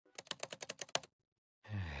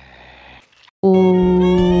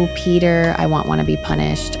Peter, I wanna be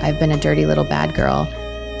punished. I've been a dirty little bad girl.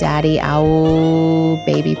 Daddy, ow.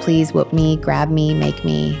 Baby, please whoop me, grab me, make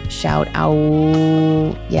me shout,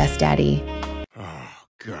 ow. Yes, Daddy. Oh,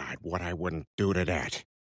 God, what I wouldn't do to that.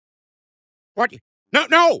 What?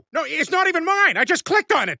 No, it's not even mine. I just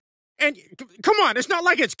clicked on it. And come on, it's not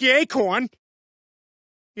like it's gay corn.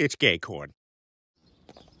 It's gay corn.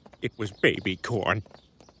 It was baby corn.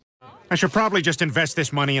 I should probably just invest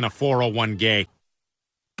this money in a 401 gay.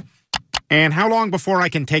 And how long before I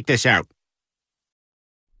can take this out?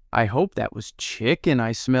 I hope that was chicken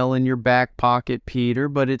I smell in your back pocket, Peter,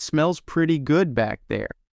 but it smells pretty good back there.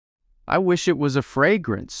 I wish it was a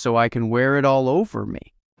fragrance so I can wear it all over me.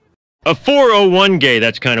 A 401 gay,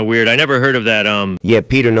 that's kind of weird. I never heard of that, Yeah,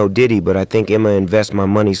 Peter no Diddy, but I think Emma invest my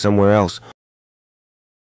money somewhere else.